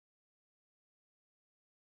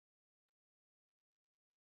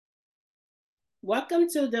Welcome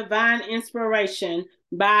to Divine Inspiration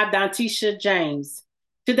by Dantisha James.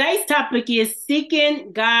 Today's topic is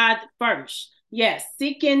seeking God first. Yes,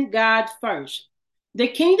 seeking God first. The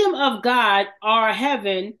kingdom of God or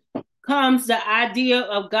heaven comes the idea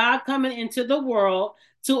of God coming into the world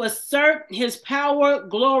to assert his power,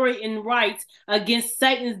 glory, and rights against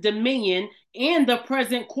Satan's dominion in the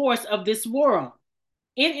present course of this world.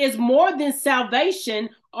 It is more than salvation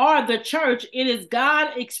or the church. It is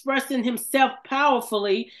God expressing himself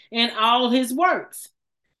powerfully in all his works.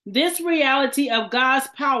 This reality of God's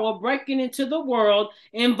power breaking into the world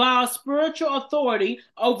involves spiritual authority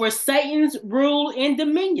over Satan's rule and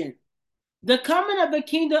dominion. The coming of the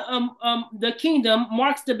kingdom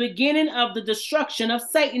marks the beginning of the destruction of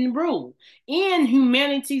Satan's rule and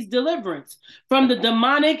humanity's deliverance from the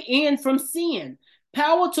demonic and from sin,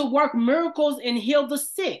 power to work miracles and heal the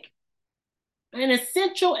sick. An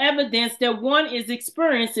essential evidence that one is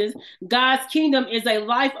experiences God's kingdom is a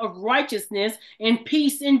life of righteousness and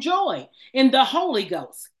peace and joy in the Holy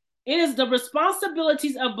Ghost. It is the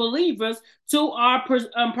responsibilities of believers to are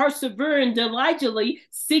persevering diligently,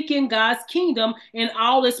 seeking God's kingdom in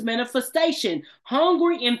all its manifestation,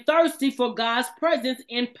 hungry and thirsty for God's presence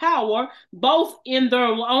and power, both in their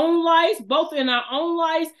own lives, both in our own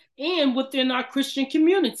lives, and within our Christian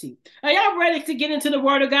community. Are y'all ready to get into the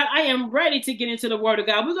Word of God? I am ready to get into the Word of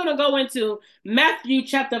God. We're going to go into Matthew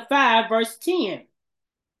chapter 5, verse 10.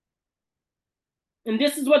 And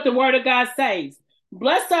this is what the Word of God says.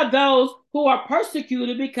 Blessed are those who are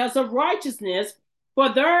persecuted because of righteousness, for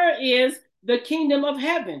there is the kingdom of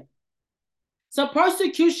heaven. So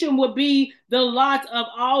persecution will be the lot of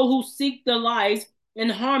all who seek the lives in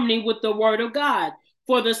harmony with the Word of God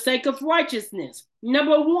for the sake of righteousness.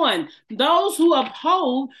 Number one, those who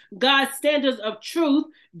uphold God's standards of truth,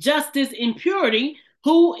 justice, and purity,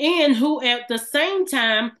 who at the same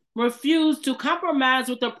time refuse to compromise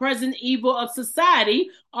with the present evil of society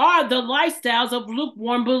or the lifestyles of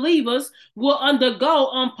lukewarm believers will undergo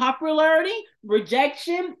unpopularity,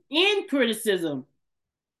 rejection, and criticism.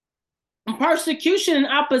 Persecution and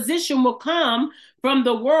opposition will come from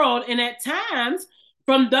the world and at times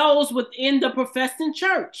from those within the professing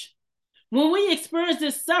church. When we experience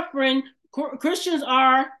this suffering, Christians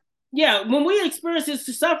are when we experience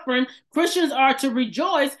this suffering, Christians are to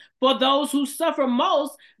rejoice. For those who suffer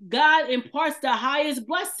most, God imparts the highest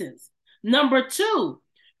blessings. Number two,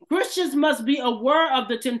 Christians must be aware of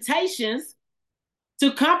the temptations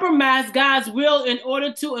to compromise God's will in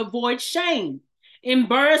order to avoid shame,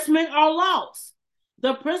 embarrassment, or loss.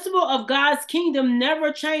 The principle of God's kingdom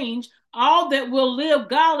never change. All that will live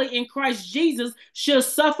godly in Christ Jesus shall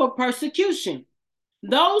suffer persecution.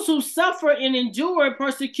 Those who suffer and endure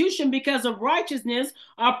persecution because of righteousness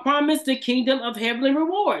are promised the kingdom of heavenly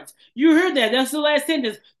rewards. You heard that. That's the last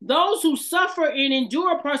sentence. Those who suffer and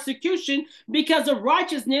endure persecution because of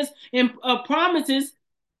righteousness and promises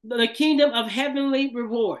the kingdom of heavenly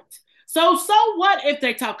rewards. So what if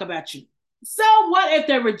they talk about you? So what if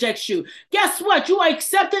they reject you? Guess what? You are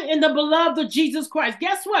accepted in the beloved of Jesus Christ.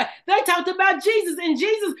 Guess what? They talked about Jesus, and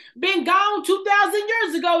Jesus been gone 2,000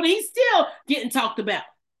 years ago, and he's still getting talked about.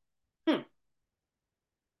 And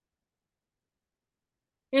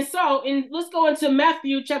so, let's go into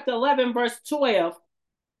Matthew chapter 11, verse 12.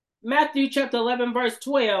 Matthew chapter 11, verse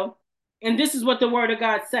 12. And this is what the word of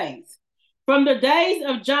God says. From the days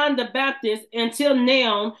of John the Baptist until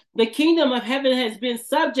now, the kingdom of heaven has been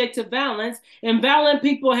subject to violence, and violent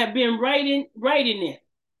people have been raiding it.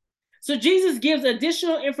 So Jesus gives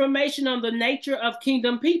additional information on the nature of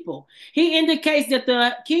kingdom people. He indicates that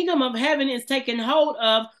the kingdom of heaven is taken hold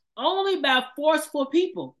of only by forceful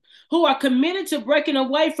people who are committed to breaking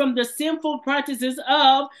away from the sinful practices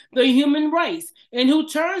of the human race and who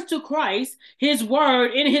turns to Christ, his word,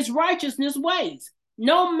 and his righteousness ways,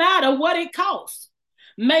 no matter what it costs.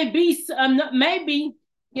 Maybe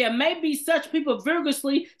such people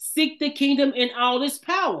vigorously seek the kingdom in all its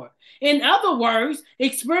power. In other words,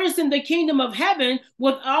 experiencing the kingdom of heaven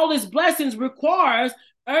with all its blessings requires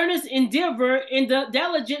earnest endeavor in the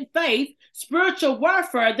diligent faith, spiritual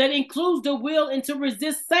warfare that includes the will and to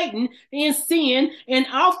resist Satan and sin and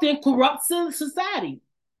often corrupt society.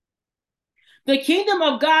 The kingdom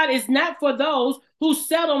of God is not for those who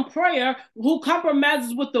set on prayer, who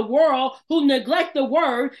compromises with the world, who neglect the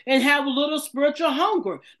word, and have a little spiritual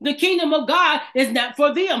hunger. The kingdom of God is not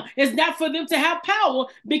for them. It's not for them to have power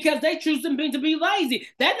because they choose to be lazy.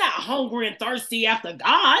 They're not hungry and thirsty after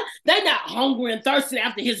God. They're not hungry and thirsty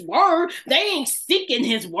after his word. They ain't seeking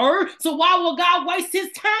his word. So why will God waste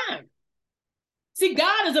his time? See,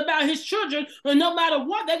 God is about his children, and no matter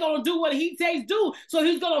what, they're going to do what he says do. So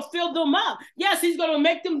he's going to fill them up. Yes, he's going to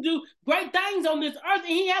make them do great things on this earth, and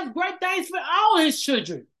he has great things for all his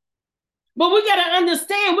children. But we got to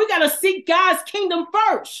understand, we got to seek God's kingdom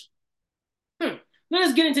first. Let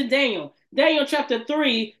us get into Daniel. Daniel chapter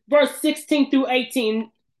 3, verse 16 through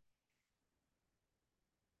 18.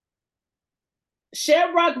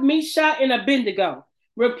 Shadrach, Meshach, and Abednego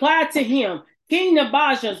replied to him, King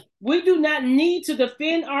Nebuchadnezzar, we do not need to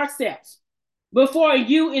defend ourselves before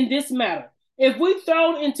you in this matter. If we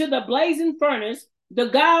thrown into the blazing furnace, the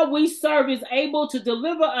God we serve is able to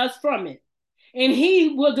deliver us from it, and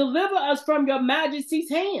he will deliver us from your majesty's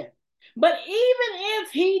hand. But even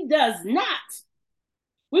if he does not,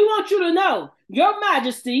 we want you to know, your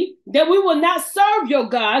majesty, that we will not serve your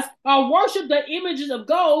gods or worship the images of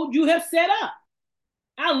gold you have set up.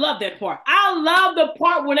 I love that part. I love the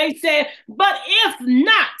part where they said, but if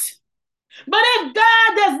not, but if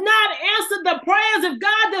God does not answer the prayers, if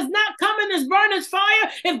God does not come in this burning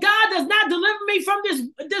fire, if God does not deliver me from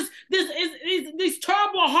these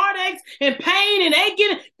terrible heartaches and pain and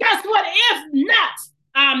aching, guess what? If not,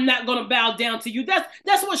 I'm not going to bow down to you.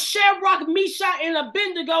 That's what Shadrach, Meshach, and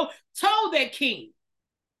Abednego told their king.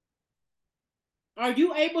 Are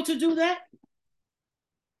you able to do that?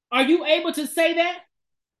 Are you able to say that?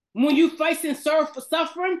 When you facing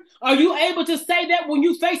suffering? Are you able to say that when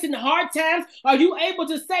you facing hard times? Are you able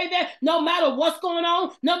to say that no matter what's going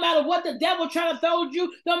on, no matter what the devil trying to throw at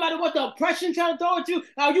you, no matter what the oppression trying to throw at you,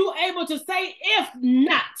 are you able to say, if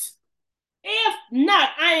not,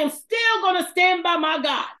 I am still going to stand by my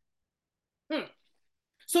God?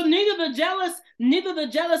 So neither the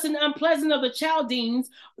jealous and unpleasant of the Chaldeans,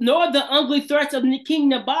 nor the ugly threats of King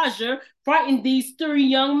Nebuchadnezzar frightened these three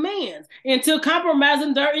young men into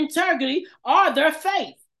compromising their integrity or their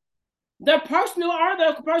faith, their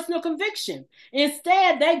personal conviction.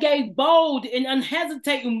 Instead, they gave bold and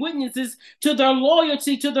unhesitating witnesses to their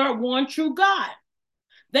loyalty to their one true God.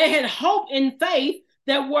 They had hope and faith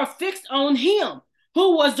that were fixed on him,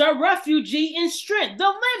 who was their refuge and strength,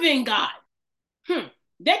 the living God.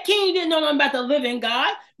 That king didn't know nothing about the living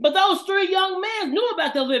God, but those three young men knew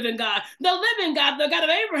about the living God. The living God, the God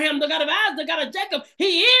of Abraham, the God of Isaac, the God of Jacob,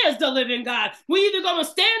 he is the living God. We either going to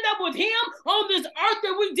stand up with him on this earth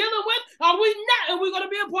that we're dealing with, or we not, and we're going to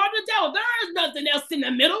be a part of the devil. There is nothing else in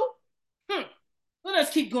the middle. Let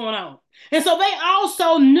us keep going on. And so they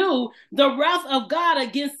also knew the wrath of God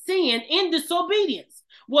against sin in disobedience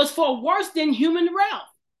was for worse than human wrath.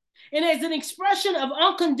 And as an expression of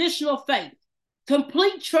unconditional faith,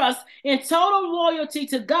 complete trust, and total loyalty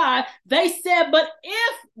to God, they said, but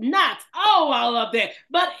if not, oh, I love that.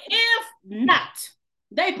 But if not,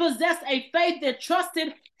 they possessed a faith that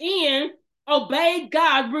trusted in, obeyed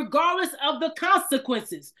God regardless of the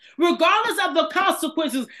consequences. Regardless of the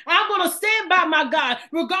consequences, I'm going to stand by my God.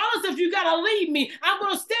 Regardless if you got to leave me, I'm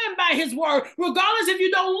going to stand by his word. Regardless if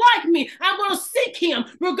you don't like me, I'm going to seek him.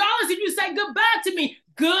 Regardless if you say goodbye to me,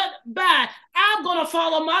 goodbye. I'm going to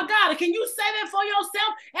follow my God. Can you say that for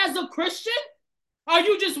yourself as a Christian? Are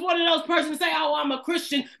you just one of those persons say, oh, I'm a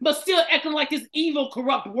Christian, but still acting like this evil,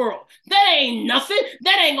 corrupt world? That ain't nothing.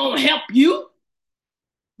 That ain't going to help you.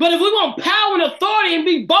 But if we want power and authority and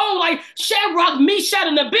be bold like Shadrach, Meshach,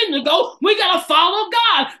 and Abednego, we got to follow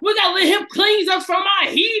God. We got to let him cleanse us from our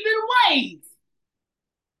heathen ways.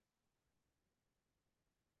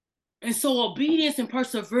 And so obedience and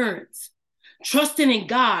perseverance, trusting in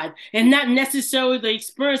God, and not necessarily the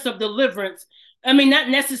experience of deliverance. Not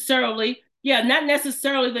necessarily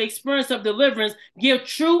the experience of deliverance give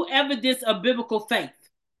true evidence of biblical faith.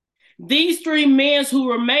 These three men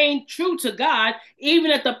who remained true to God, even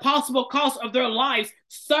at the possible cost of their lives,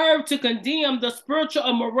 served to condemn the spiritual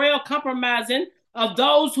and moral compromising of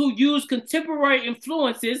those who use contemporary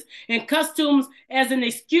influences and customs as an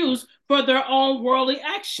excuse for their own worldly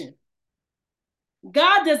action.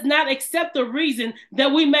 God does not accept the reason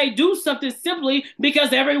that we may do something simply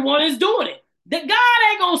because everyone is doing it. That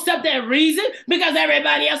God ain't gonna accept that reason because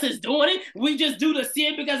everybody else is doing it. We just do the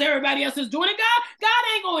sin because everybody else is doing it. God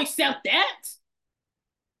ain't gonna accept that.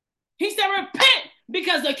 He said, repent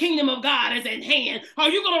because the kingdom of God is at hand. Are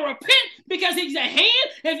you gonna repent because he's at hand?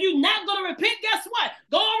 If you're not gonna repent, guess what?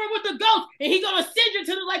 Go over with the goat and he's gonna send you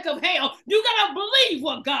to the lake of hell. You gotta believe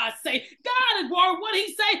what God say. God is word. What he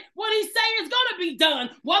say is gonna be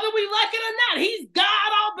done, whether we like it or not. He's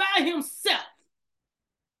God all by himself.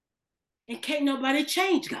 And can't nobody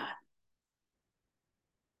change God.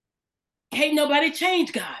 Can't nobody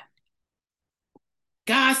change God.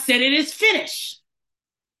 God said it is finished.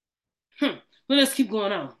 Let us keep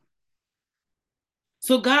going on.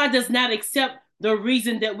 So God does not accept the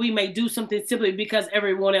reason that we may do something simply because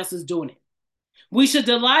everyone else is doing it. We should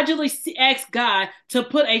diligently ask God to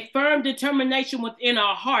put a firm determination within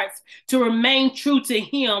our hearts to remain true to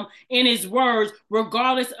him in his words,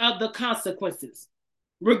 regardless of the consequences.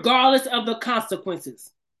 Regardless of the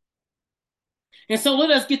consequences. And so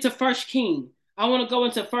let us get to 1 King. I want to go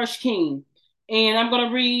into 1 King. And I'm going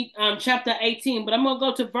to read chapter 18, but I'm going to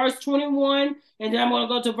go to verse 21, and then I'm going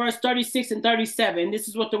to go to verse 36 and 37. This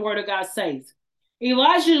is what the word of God says.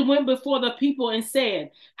 Elijah went before the people and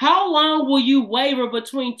said, how long will you waver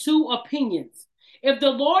between two opinions? If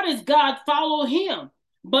the Lord is God, follow him.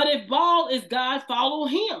 But if Baal is God, follow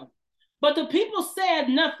him. But the people said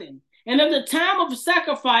nothing. And at the time of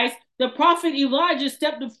sacrifice, the prophet Elijah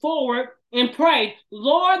stepped forward and prayed,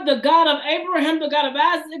 Lord, the God of Abraham, the God of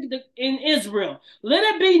Isaac in Israel, let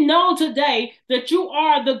it be known today that you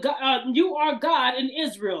are God in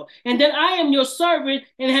Israel, and that I am your servant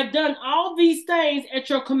and have done all these things at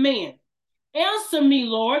your command. Answer me,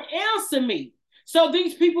 Lord, answer me. So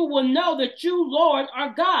these people will know that you, Lord,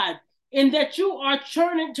 are God, and that you are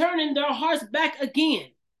turning their hearts back again.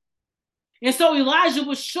 And so Elijah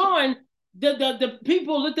was showing the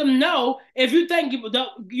people, let them know, if you think you want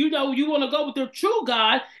to go with the true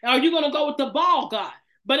God, or you're going to go with the Baal God.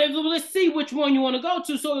 But let's see which one you want to go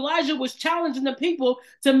to. So Elijah was challenging the people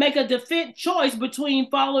to make a definite choice between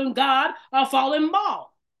following God or following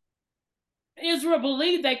Baal. Israel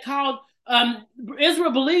believed they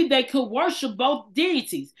could worship both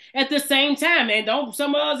deities at the same time. And don't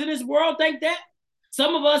some of us in this world think that?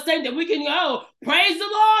 Some of us think that we can go praise the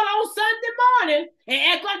Lord on Sunday morning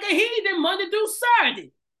and act like a heathen Monday through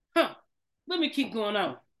Saturday. Let me keep going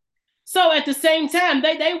on. So at the same time,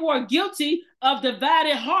 they were guilty of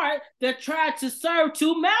divided heart that tried to serve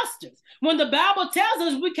two masters. When the Bible tells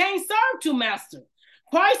us we can't serve two masters,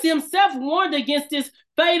 Christ himself warned against this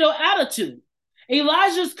fatal attitude.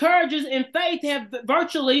 Elijah's courage and faith have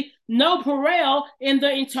virtually no parallel in the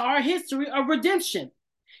entire history of redemption.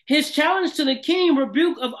 His challenge to the king,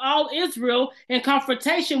 rebuke of all Israel, and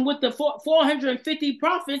confrontation with the 450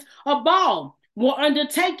 prophets of Baal were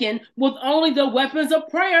undertaken with only the weapons of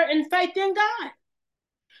prayer and faith in God.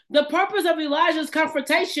 The purpose of Elijah's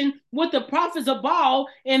confrontation with the prophets of Baal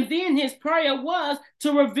and then his prayer was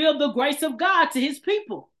to reveal the grace of God to his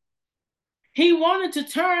people. He wanted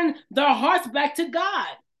to turn their hearts back to God.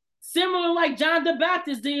 Similar like John the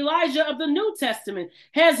Baptist, the Elijah of the New Testament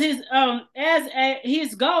has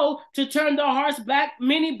his goal to turn their hearts back,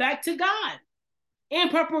 many back to God in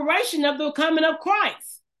preparation of the coming of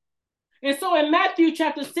Christ. And so in Matthew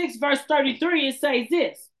chapter 6, verse 33, it says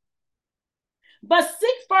this, but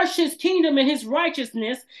seek first his kingdom and his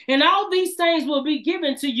righteousness, and all these things will be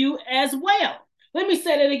given to you as well. Let me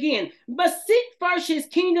say that again. But seek first his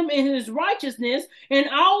kingdom and his righteousness, and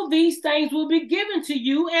all these things will be given to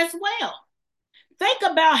you as well. Think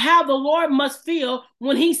about how the Lord must feel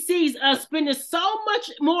when he sees us spending so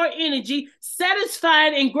much more energy,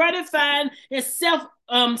 satisfying and gratifying and self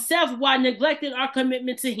while neglecting our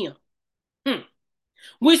commitment to him.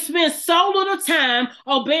 We spend so little time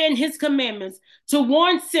obeying his commandments to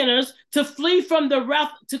warn sinners to flee from the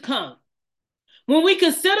wrath to come. When we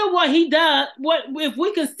consider what he does, if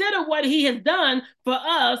we consider what he has done for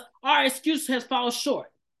us, our excuse has fallen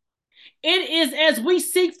short. It is as we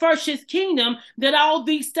seek first his kingdom that all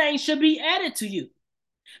these things should be added to you.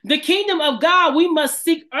 The kingdom of God we must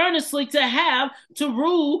seek earnestly to have to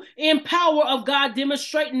rule in power of God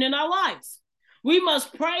demonstrating in our lives. We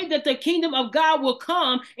must pray that the kingdom of God will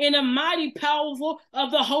come in a mighty powerful of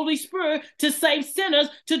the Holy Spirit to save sinners,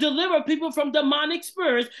 to deliver people from demonic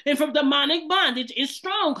spirits and from demonic bondage and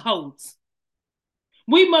strongholds.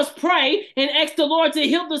 We must pray and ask the Lord to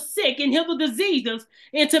heal the sick and heal the diseases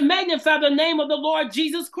and to magnify the name of the Lord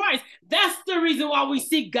Jesus Christ. That's the reason why we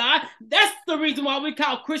seek God. That's the reason why we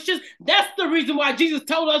call Christians. That's the reason why Jesus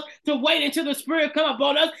told us to wait until the Spirit come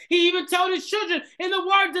upon us. He even told his children in the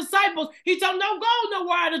word disciples, he told them, don't go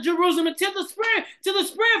nowhere out of Jerusalem until the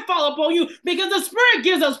Spirit fall upon you, because the Spirit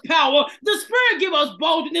gives us power. The Spirit gives us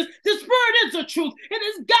boldness. The Spirit is the truth. It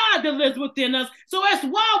is God that lives within us. So that's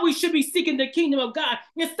why we should be seeking the kingdom of God.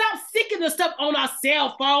 And stop seeking the stuff on our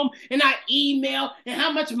cell phone and our email and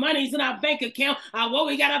how much money is in our bank account, what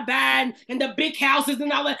we gotta buy, and the big houses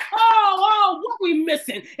and all that. What we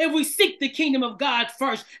missing if we seek the kingdom of God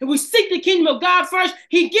first? If we seek the kingdom of God first,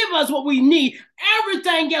 he give us what we need.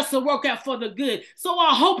 Everything else will work out for the good. So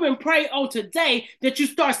I hope and pray on today that you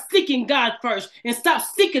start seeking God first and stop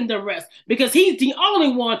seeking the rest, because he's the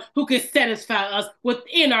only one who can satisfy us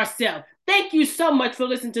within ourselves. Thank you so much for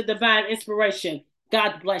listening to Divine Inspiration.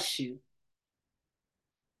 God bless you.